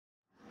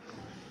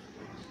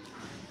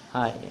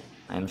Hi,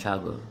 I'm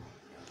Shagur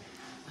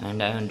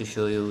and I want to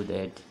show you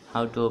that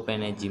how to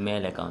open a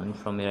Gmail account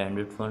from your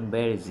Android phone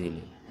very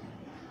easily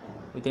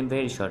within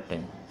very short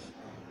time.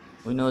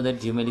 We know that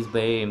Gmail is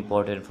very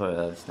important for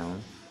us now.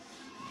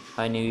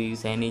 When you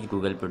use any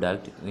Google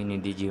product, we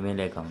need the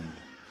Gmail account.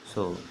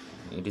 So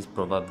it is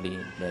probably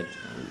that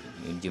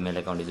Gmail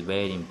account is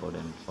very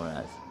important for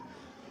us.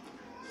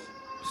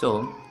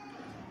 So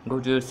go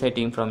to your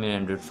setting from your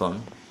Android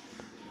phone,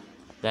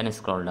 then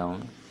scroll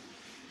down,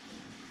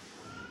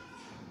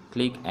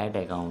 click add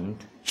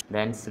account,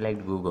 then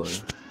select Google,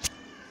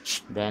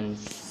 then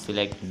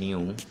select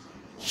new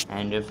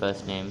and your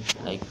first name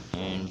like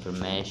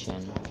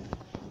information,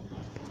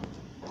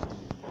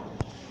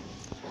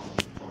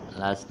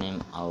 last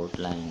name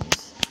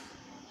outlines,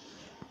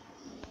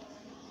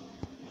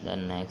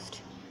 then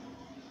next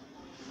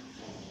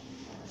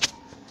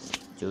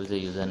choose a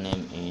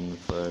username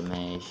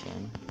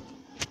information,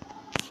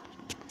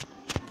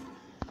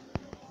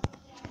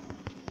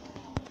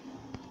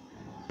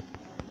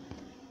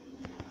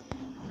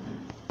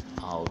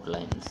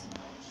 outlines,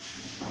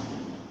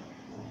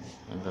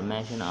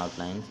 information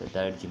outlines at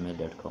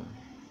gmail.com.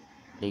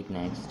 Click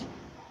next,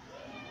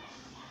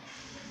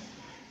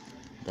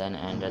 then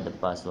enter the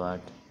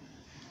password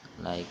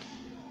like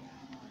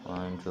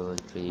 1 2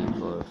 3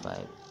 4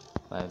 5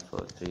 5 4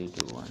 3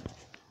 2 1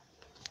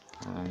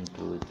 1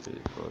 2 3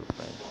 4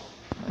 5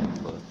 5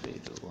 4 3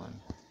 2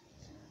 1.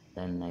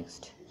 Then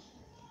next,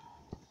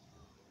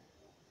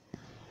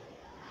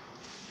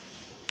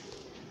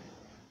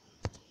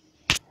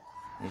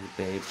 is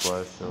very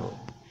poor, so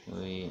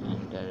we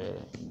enter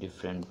a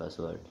different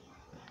password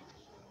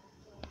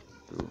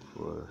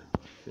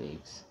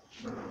 246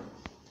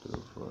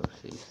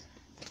 246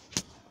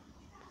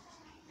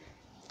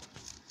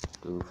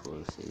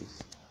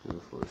 246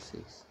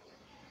 246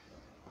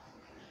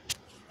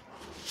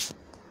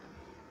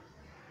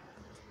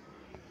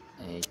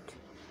 8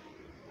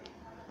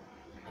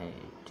 8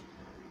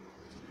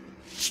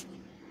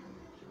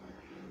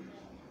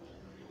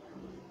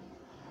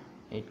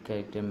 8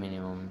 character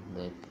minimum,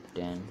 that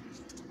 10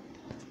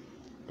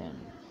 10.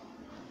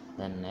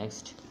 Then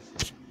next,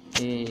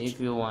 if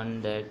you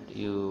want that,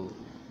 you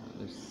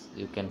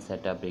can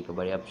set up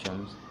recovery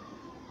options,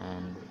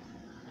 and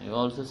you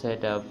also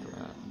set up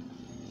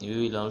you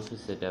will also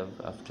set up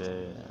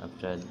after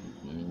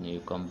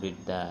you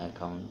complete the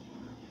account.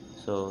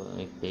 So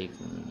I click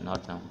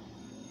not now,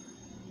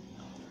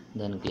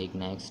 then click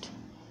next,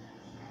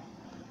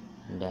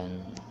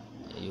 then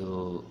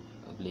you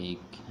click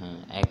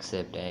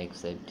accept,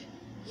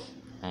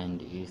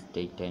 and it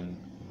take time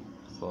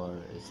for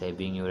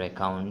saving your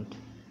account.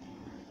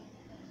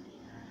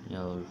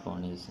 Your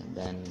phone is,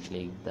 then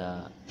click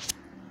the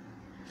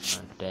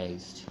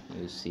text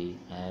you see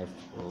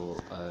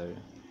FORSN,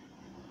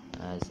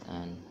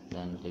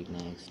 then click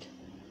next.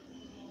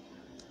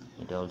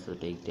 It also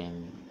take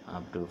time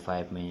up to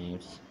 5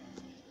 minutes.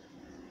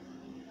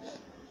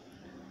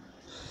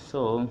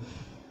 So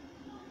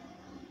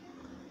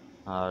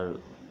our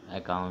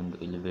account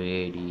will be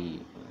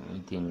ready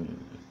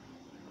within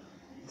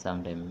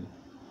some time.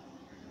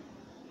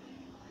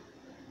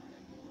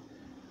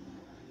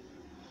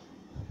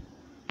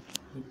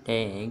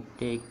 It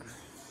takes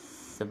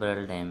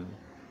several time.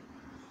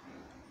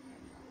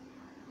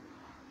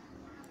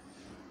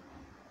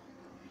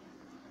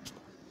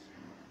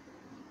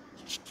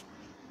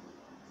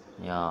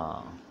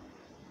 Yeah,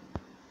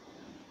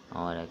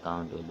 our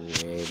account will be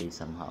ready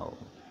somehow.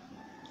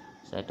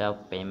 Set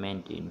up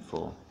payment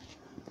info.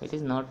 It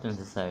is not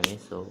necessary,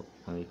 so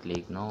we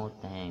click no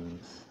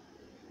thanks,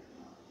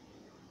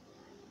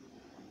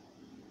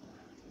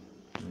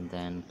 and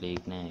then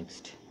click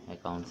next.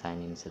 Account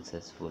sign in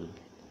successful,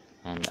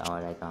 and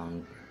our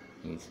account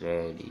is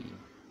ready.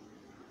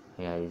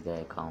 Here is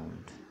the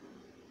account.